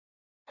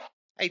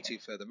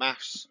A2 further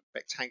maths,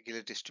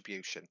 rectangular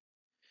distribution.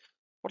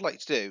 What I'd like you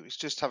to do is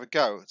just have a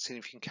go and see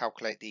if you can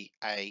calculate the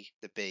A,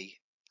 the B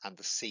and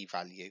the C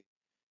value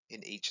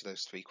in each of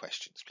those three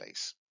questions,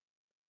 please.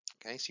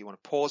 Okay, so you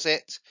want to pause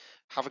it,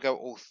 have a go at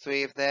all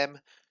three of them,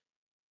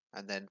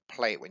 and then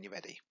play it when you're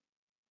ready.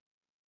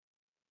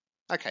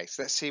 Okay,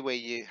 so let's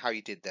see how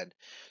you did then.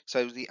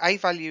 So the A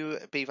value,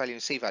 B value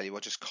and C value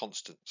are just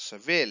constants. So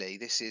really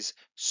this is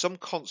some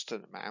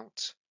constant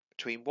amount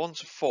between 1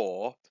 to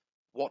 4.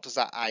 What does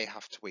that A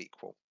have to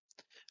equal?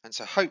 And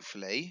so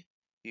hopefully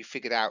you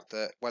figured out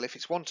that, well, if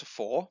it's 1 to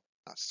 4,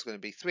 that's going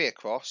to be 3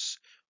 across.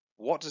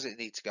 What does it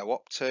need to go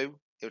up to?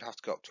 It would have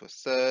to go up to a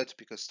third,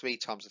 because 3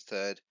 times a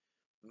third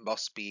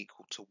must be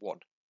equal to 1.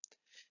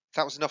 If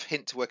that was enough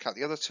hint to work out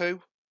the other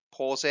two,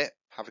 pause it,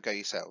 have a go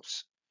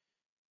yourselves.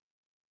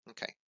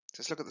 Okay, so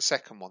let's look at the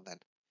second one then.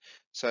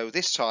 So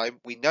this time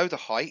we know the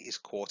height is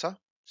quarter,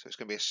 so it's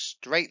going to be a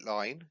straight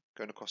line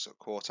going across a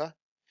quarter.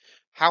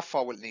 How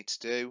far will it need to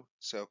do?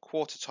 So a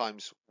quarter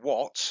times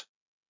what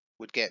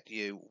would get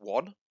you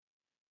 1.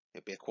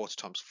 It'd be a quarter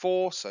times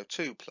 4, so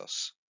 2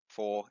 plus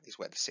 4 is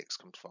where the 6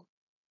 comes from.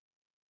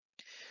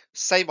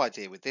 Same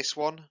idea with this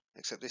one,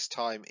 except this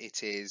time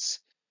it is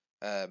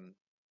the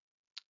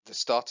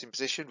starting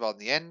position rather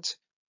than the end.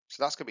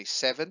 So that's going to be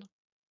 7.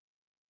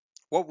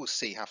 What will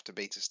C have to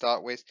be to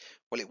start with?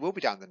 Well, it will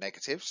be down the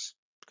negatives,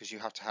 because you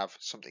have to have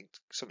something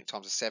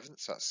times a 7,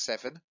 so that's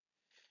 7.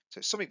 So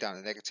it's something down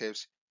the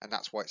negatives, and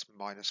that's why it's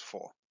minus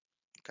 4.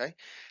 Okay,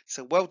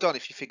 so well done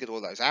if you figured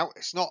all those out.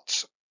 It's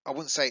not, I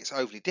wouldn't say it's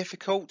overly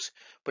difficult,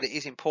 but it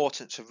is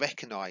important to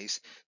recognise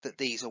that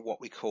these are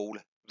what we call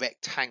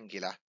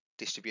rectangular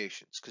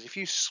distributions. Because if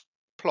you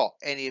plot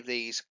any of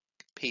these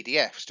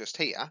PDFs just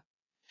here,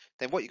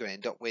 then what you're going to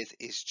end up with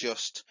is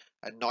just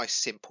a nice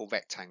simple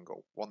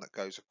rectangle, one that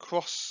goes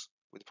across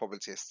with the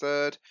probability of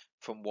third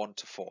from 1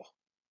 to 4.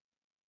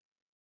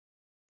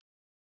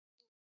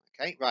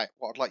 Okay, right,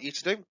 what I'd like you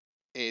to do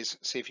is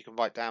see if you can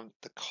write down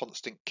the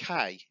constant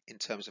K in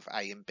terms of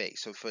A and B.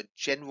 So for a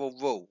general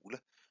rule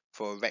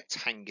for a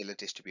rectangular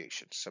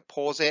distribution. So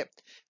pause it,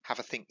 have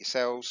a think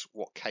yourselves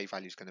what K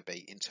value is going to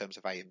be in terms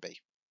of A and B.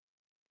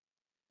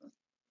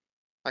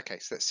 Okay,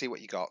 so let's see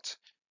what you got.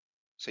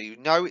 So you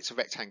know it's a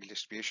rectangular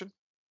distribution.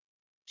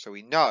 So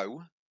we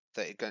know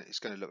that it's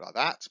going to look like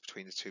that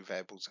between the two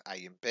variables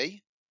A and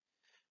B.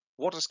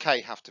 What does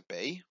K have to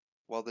be?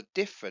 Well, the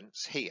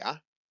difference here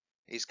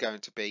is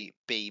going to be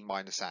B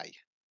minus A.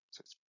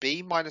 So it's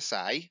B minus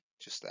A,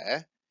 just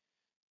there,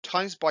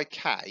 times by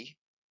K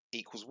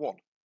equals 1.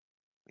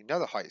 We know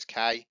the height is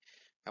K,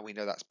 and we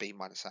know that's B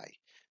minus A.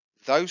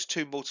 Those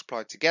two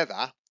multiplied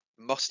together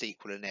must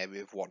equal an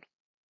area of 1.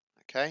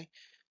 Okay,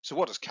 so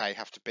what does K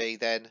have to be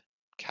then?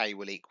 K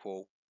will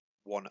equal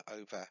 1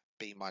 over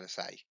B minus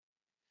A.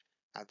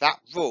 Now that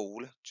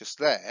rule just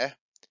there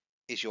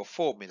is your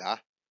formula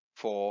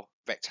for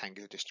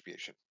rectangular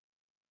distribution.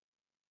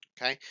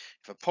 Okay,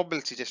 if a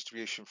probability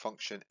distribution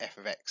function f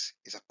of x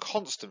is a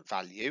constant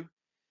value,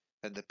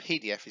 then the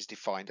PDF is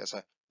defined as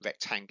a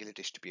rectangular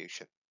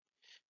distribution.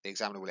 The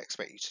examiner will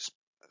expect you to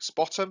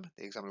spot them.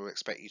 The examiner will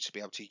expect you to be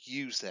able to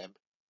use them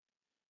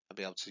and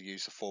be able to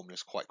use the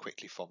formulas quite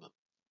quickly from them.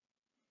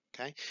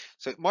 Okay,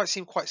 so it might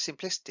seem quite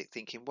simplistic,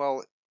 thinking,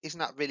 well, isn't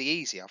that really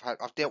easy?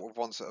 I've dealt with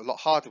ones that are a lot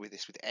harder with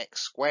this, with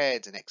x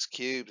squared and x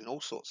cubed and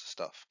all sorts of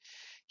stuff.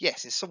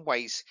 Yes, in some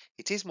ways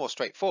it is more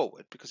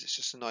straightforward because it's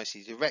just a nice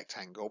easy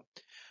rectangle,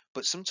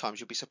 but sometimes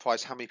you'll be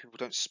surprised how many people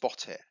don't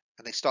spot it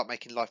and they start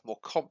making life more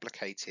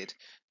complicated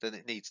than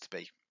it needs to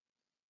be.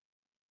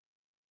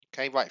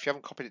 Okay, right, if you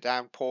haven't copied it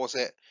down, pause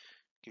it,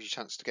 gives you a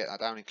chance to get that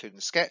down, including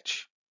the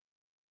sketch.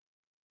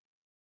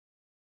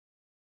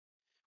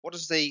 What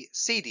does the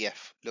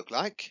CDF look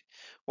like?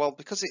 Well,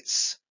 because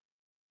it's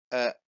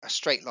a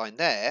straight line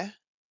there,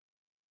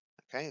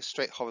 okay, a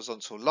straight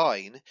horizontal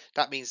line,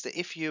 that means that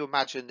if you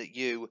imagine that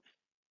you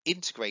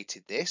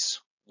integrated this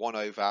 1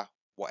 over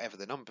whatever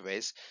the number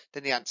is,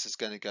 then the answer is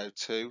going to go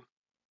to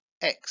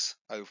x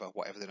over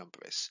whatever the number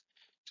is.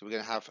 So we're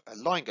going to have a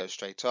line go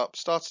straight up,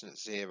 starting at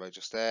 0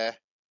 just there,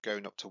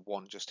 going up to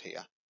 1 just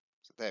here.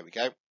 So there we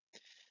go.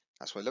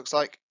 That's what it looks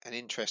like. And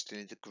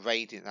interestingly, the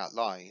gradient of that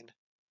line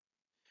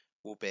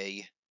will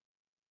be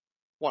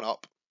 1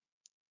 up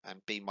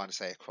and b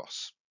minus a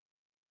across.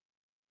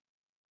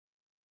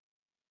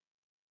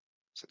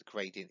 So the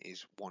gradient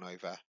is 1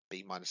 over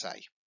b minus a.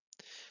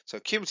 So a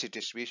cumulative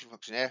distribution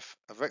function f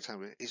of a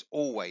rectangle is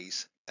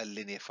always a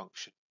linear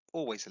function.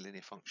 Always a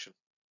linear function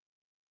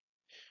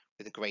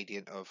with a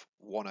gradient of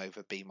 1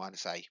 over b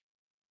minus a.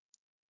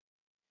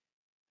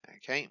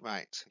 Okay,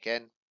 right,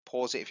 again,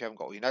 pause it if you haven't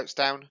got all your notes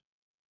down.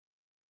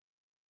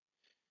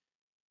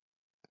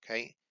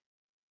 Okay,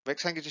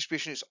 rectangular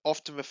distribution is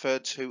often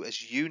referred to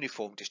as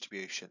uniform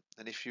distribution.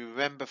 And if you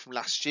remember from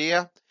last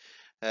year,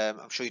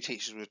 I'm sure your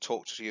teachers would have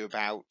talked to you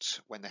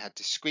about when they had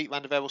discrete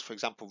random variables, for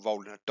example,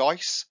 rolling a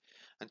dice,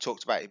 and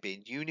talked about it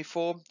being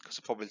uniform because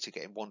the probability of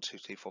getting 1, 2,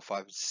 3, 4,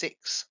 5, and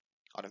 6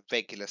 on a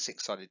regular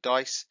 6-sided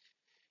dice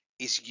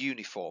is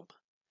uniform.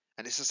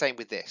 And it's the same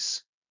with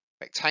this.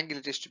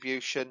 Rectangular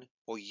distribution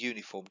or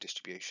uniform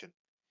distribution.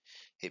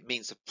 It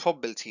means the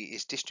probability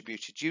is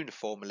distributed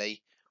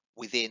uniformly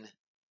within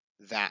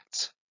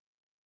that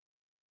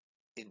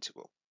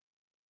interval.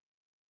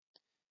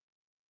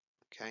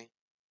 Okay,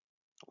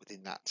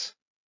 within that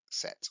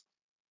set.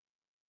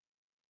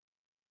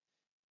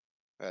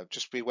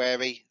 Just be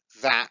wary,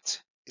 that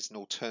is an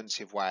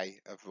alternative way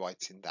of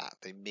writing that.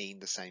 They mean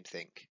the same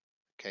thing.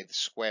 Okay, the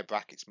square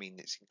brackets mean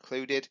it's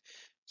included.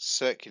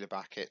 Circular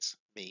brackets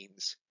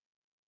means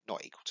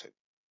not equal to.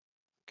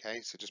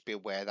 Okay, so just be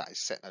aware that is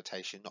set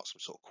notation, not some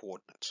sort of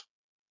coordinate,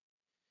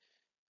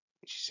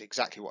 which is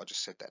exactly what I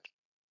just said then.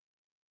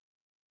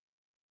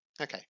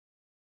 Okay.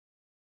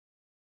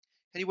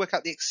 Can you work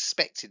out the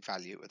expected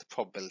value of the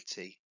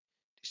probability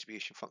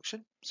distribution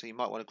function? So you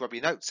might want to grab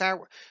your notes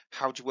out.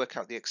 How do you work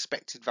out the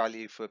expected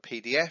value for a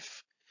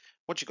PDF?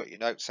 Once you've got your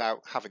notes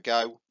out, have a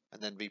go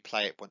and then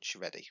replay it once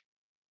you're ready.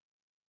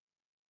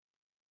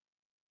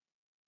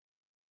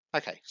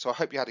 Okay, so I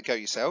hope you had a go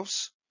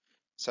yourselves.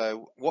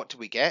 So what do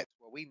we get?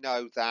 Well, we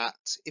know that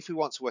if we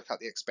want to work out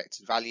the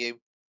expected value,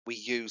 we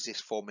use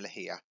this formula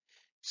here.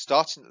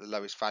 Starting at the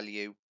lowest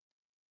value,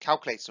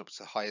 calculating up to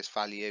the highest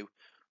value,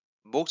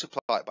 multiply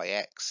it by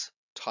x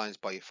times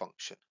by your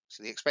function.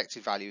 So the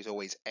expected value is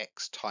always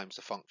x times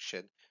the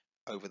function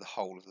over the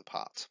whole of the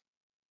part.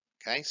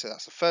 Okay, so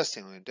that's the first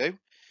thing I'm going to do.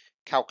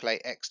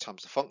 Calculate x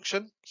times the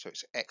function, so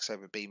it's x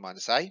over b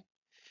minus a.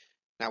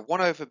 Now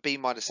 1 over b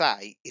minus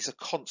a is a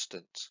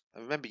constant.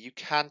 And remember, you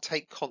can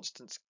take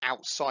constants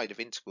outside of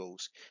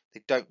integrals.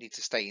 They don't need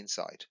to stay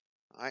inside.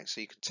 All right,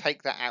 so you can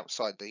take that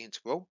outside the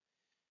integral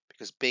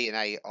because b and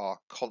a are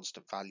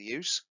constant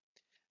values.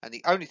 And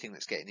the only thing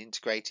that's getting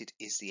integrated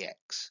is the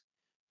x.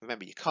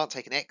 Remember, you can't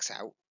take an x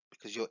out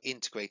because you're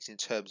integrating in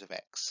terms of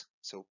x.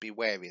 So be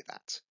wary of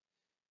that.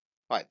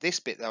 Right, this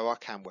bit though I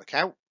can work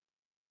out.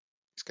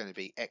 It's going to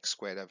be x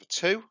squared over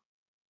 2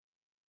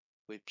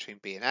 between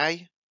b and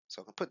a.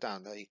 So I can put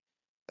down the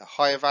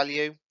higher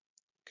value,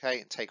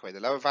 okay, and take away the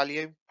lower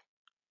value.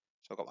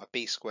 So I've got my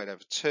b squared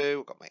over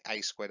 2, I've got my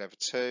a squared over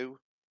 2.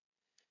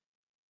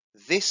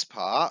 This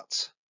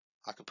part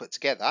I can put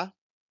together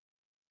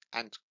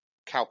and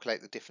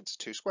calculate the difference of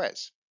two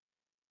squares.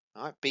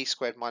 All right, b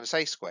squared minus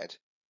a squared,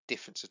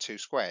 difference of two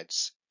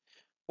squareds.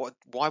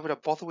 Why would I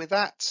bother with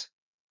that?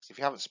 Because if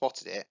you haven't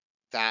spotted it,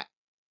 that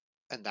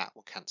and that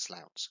will cancel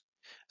out.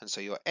 And so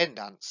your end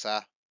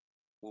answer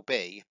will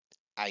be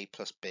a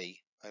plus b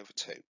over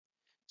 2.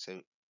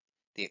 So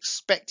the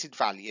expected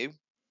value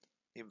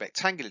in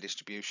rectangular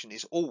distribution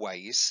is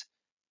always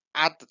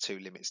add the two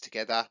limits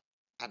together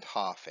and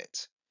half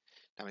it.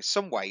 Now in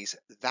some ways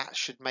that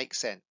should make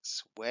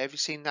sense. Where have you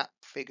seen that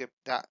figure,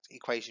 that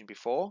equation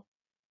before?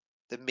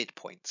 The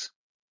midpoint.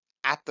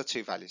 Add the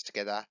two values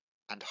together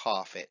and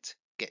half it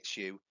gets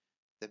you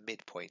the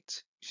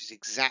midpoint, which is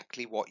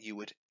exactly what you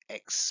would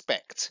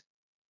expect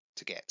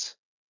to get.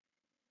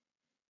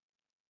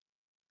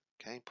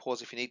 Okay,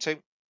 pause if you need to.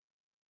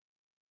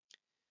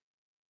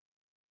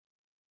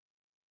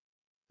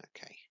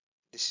 Okay,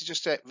 this is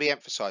just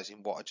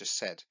re-emphasizing what I just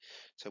said.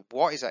 So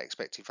what is that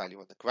expected value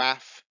on the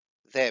graph?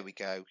 There we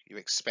go. Your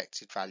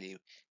expected value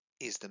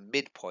is the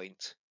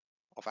midpoint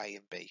of A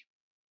and B.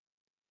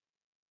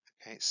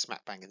 Okay, it's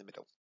smack bang in the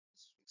middle.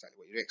 That's exactly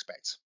what you'd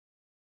expect.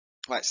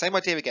 Right, same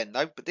idea again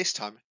though, but this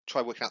time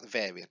try working out the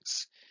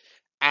variance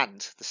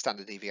and the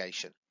standard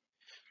deviation.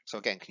 So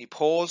again, can you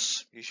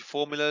pause, use your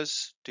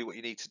formulas, do what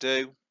you need to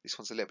do. This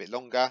one's a little bit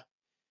longer.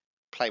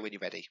 Play when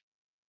you're ready.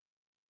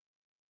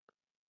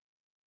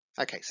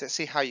 Okay, so let's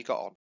see how you got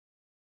on.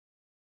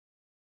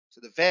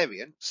 So the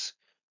variance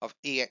of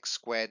ex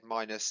squared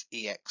minus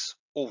ex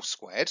all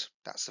squared,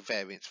 that's the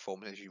variance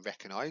formula as you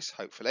recognise,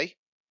 hopefully.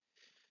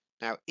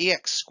 Now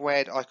ex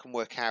squared I can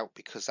work out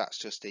because that's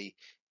just the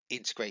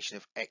integration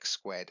of x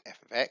squared f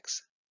of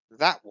x.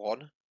 That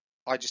one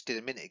I just did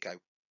a minute ago.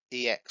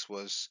 Ex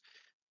was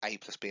a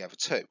plus b over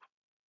 2.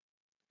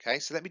 Okay,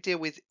 so let me deal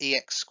with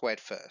ex squared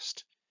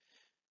first.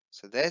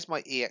 So there's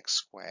my ex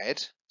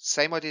squared.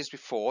 Same idea as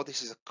before.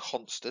 This is a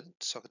constant,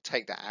 so I can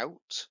take that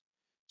out.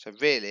 So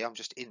really, I'm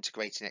just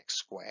integrating x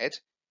squared.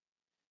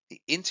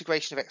 The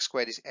integration of x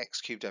squared is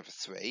x cubed over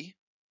 3.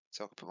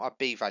 So I can put my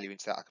b value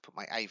into that. I can put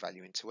my a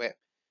value into it,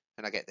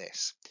 and I get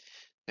this.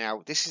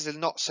 Now, this is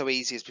not so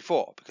easy as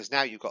before because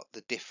now you've got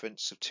the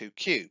difference of two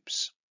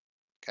cubes.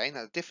 Okay,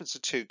 now the difference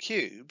of two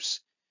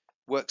cubes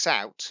works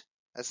out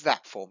as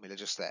that formula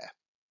just there.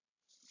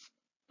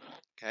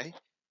 Okay,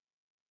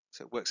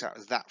 so it works out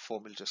as that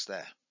formula just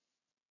there.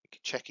 You can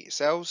check it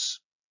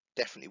yourselves.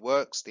 Definitely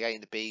works. The a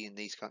and the b and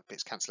these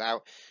bits cancel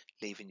out,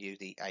 leaving you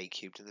the a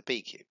cubed and the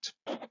b cubed.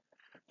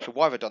 So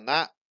why have I done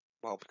that?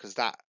 Well, because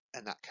that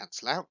and that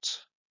cancel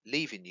out,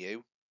 leaving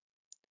you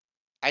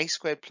a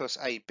squared plus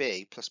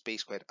ab plus b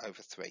squared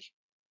over 3.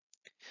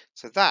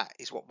 So that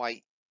is what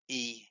my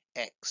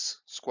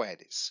ex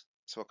squared is.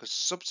 So I could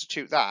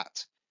substitute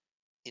that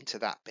into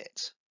that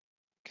bit.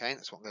 Okay,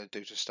 that's what I'm going to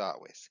do to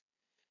start with.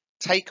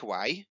 Take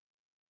away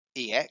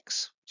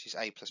ex, which is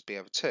a plus b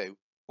over 2,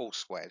 all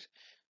squared.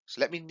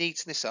 So let me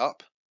neaten this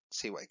up,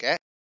 see what I get.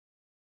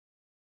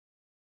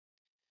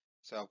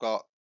 So I've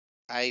got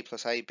a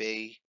plus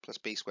ab plus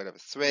b squared over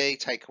 3,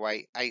 take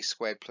away a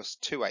squared plus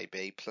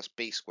 2ab plus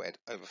b squared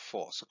over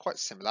 4. So quite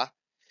similar.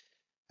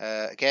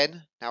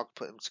 Again, now I can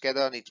put them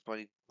together. I need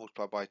to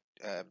multiply by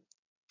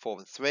 4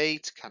 and 3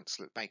 to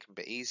cancel it, make them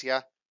a bit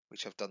easier,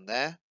 which I've done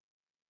there.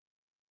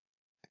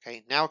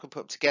 Okay, now I can put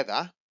them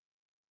together.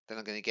 Then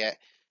I'm going to get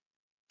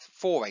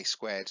 4a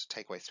squared,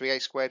 take away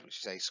 3a squared, which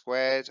is a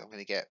squared. I'm going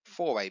to get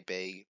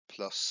 4ab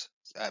plus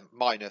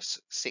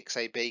minus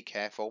 6ab,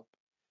 careful,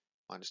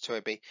 minus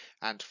 2ab,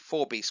 and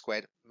 4b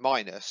squared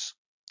minus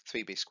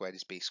 3b squared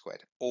is b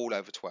squared, all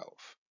over 12.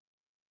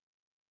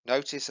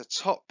 Notice the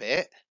top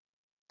bit,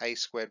 a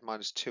squared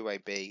minus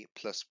 2ab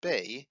plus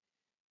b,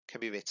 can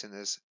be written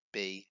as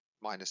b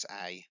minus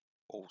a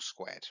all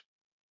squared.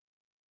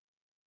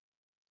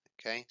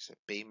 Okay, so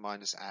b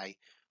minus a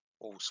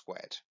all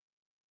squared.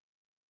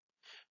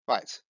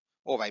 Right,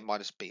 or a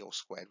minus b all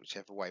squared,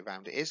 whichever way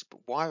round it is.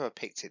 But why have I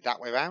picked it that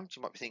way round?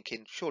 You might be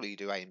thinking, surely you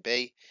do a and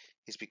b,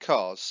 is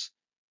because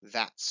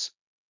that's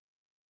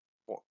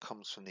what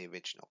comes from the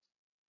original.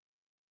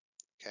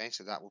 Okay,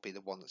 so that will be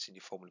the one that's in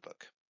your formula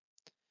book.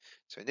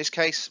 So in this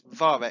case,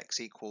 var x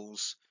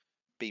equals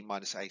b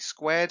minus a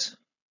squared.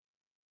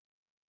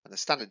 And the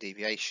standard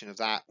deviation of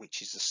that,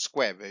 which is the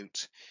square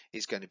root,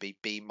 is going to be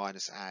b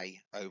minus a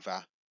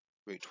over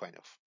root 20.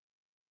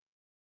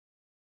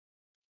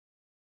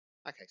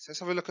 Okay, so let's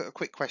have a look at a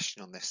quick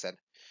question on this then.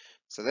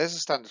 So there's a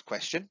standard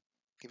question.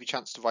 Give you a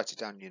chance to write it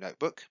down in your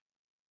notebook.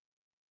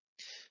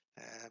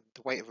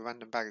 The weight of a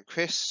random bag of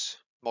crisps,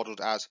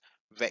 modelled as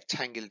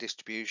rectangular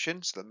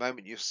distribution. So the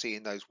moment you're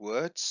seeing those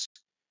words,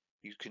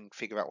 you can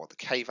figure out what the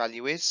k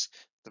value is.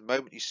 The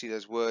moment you see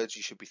those words,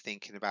 you should be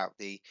thinking about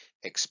the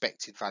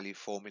expected value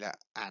formula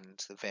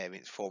and the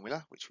variance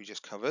formula, which we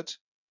just covered.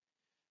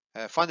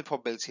 Find the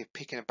probability of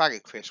picking a bag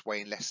of crisps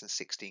weighing less than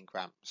 16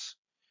 grams.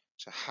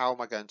 So how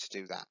am I going to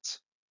do that?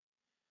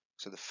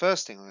 So the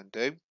first thing I'm going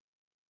to do,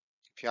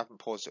 if you haven't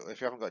paused it, or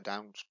if you haven't got it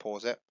down, just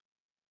pause it,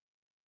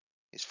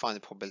 is find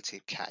the probability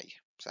of k.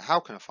 So how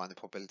can I find the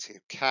probability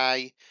of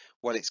k?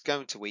 Well, it's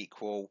going to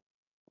equal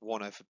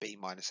 1 over b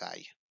minus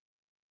a.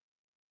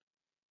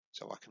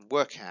 So I can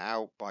work it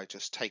out by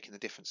just taking the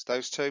difference of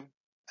those two,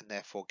 and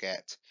therefore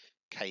get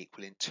k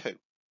equaling 2.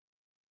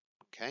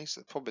 Okay,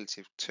 so the probability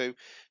of 2,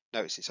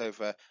 notice it's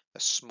over a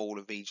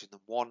smaller region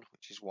than 1,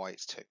 which is why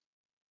it's 2.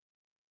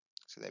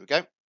 So there we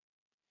go.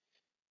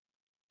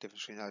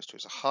 Difference between those two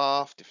is a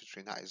half. Difference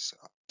between that is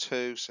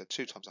 2. So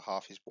 2 times a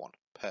half is 1.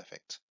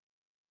 Perfect.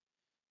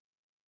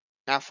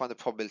 Now find the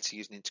probability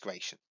using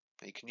integration.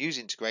 Now you can use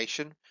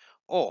integration,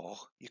 or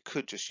you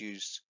could just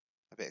use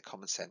a bit of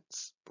common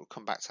sense. We'll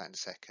come back to that in a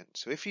second.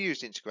 So if you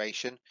used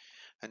integration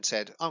and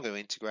said, I'm going to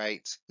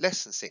integrate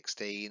less than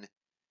 16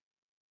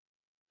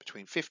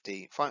 between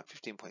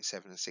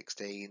 15.7 and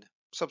 16,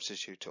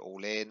 substitute it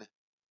all in,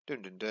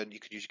 dun dun dun, you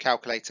could use your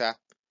calculator,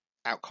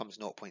 outcome's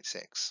 0.6.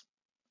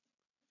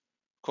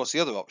 Of course,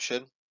 the other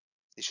option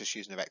is just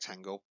using a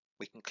rectangle.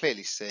 We can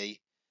clearly see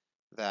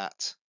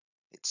that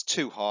it's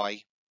too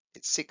high.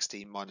 It's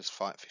 16 minus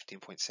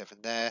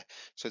 15.7 there,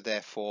 so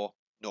therefore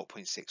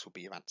 0.6 will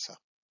be your answer.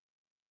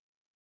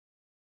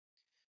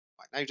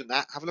 Right, now you've done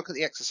that, have a look at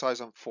the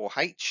exercise on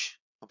 4H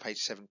on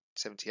page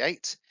 78.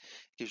 It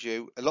gives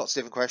you lots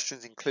of different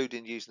questions,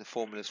 including using the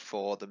formulas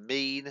for the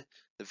mean,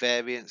 the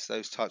variance,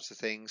 those types of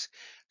things.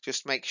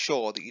 Just make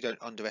sure that you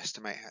don't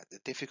underestimate the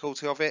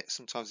difficulty of it.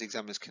 Sometimes the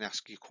examiners can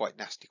ask you quite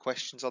nasty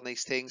questions on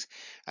these things,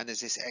 and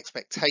there's this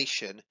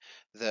expectation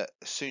that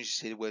as soon as you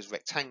see the words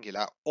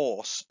rectangular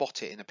or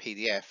spot it in a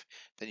PDF,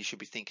 then you should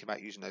be thinking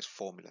about using those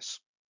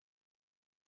formulas.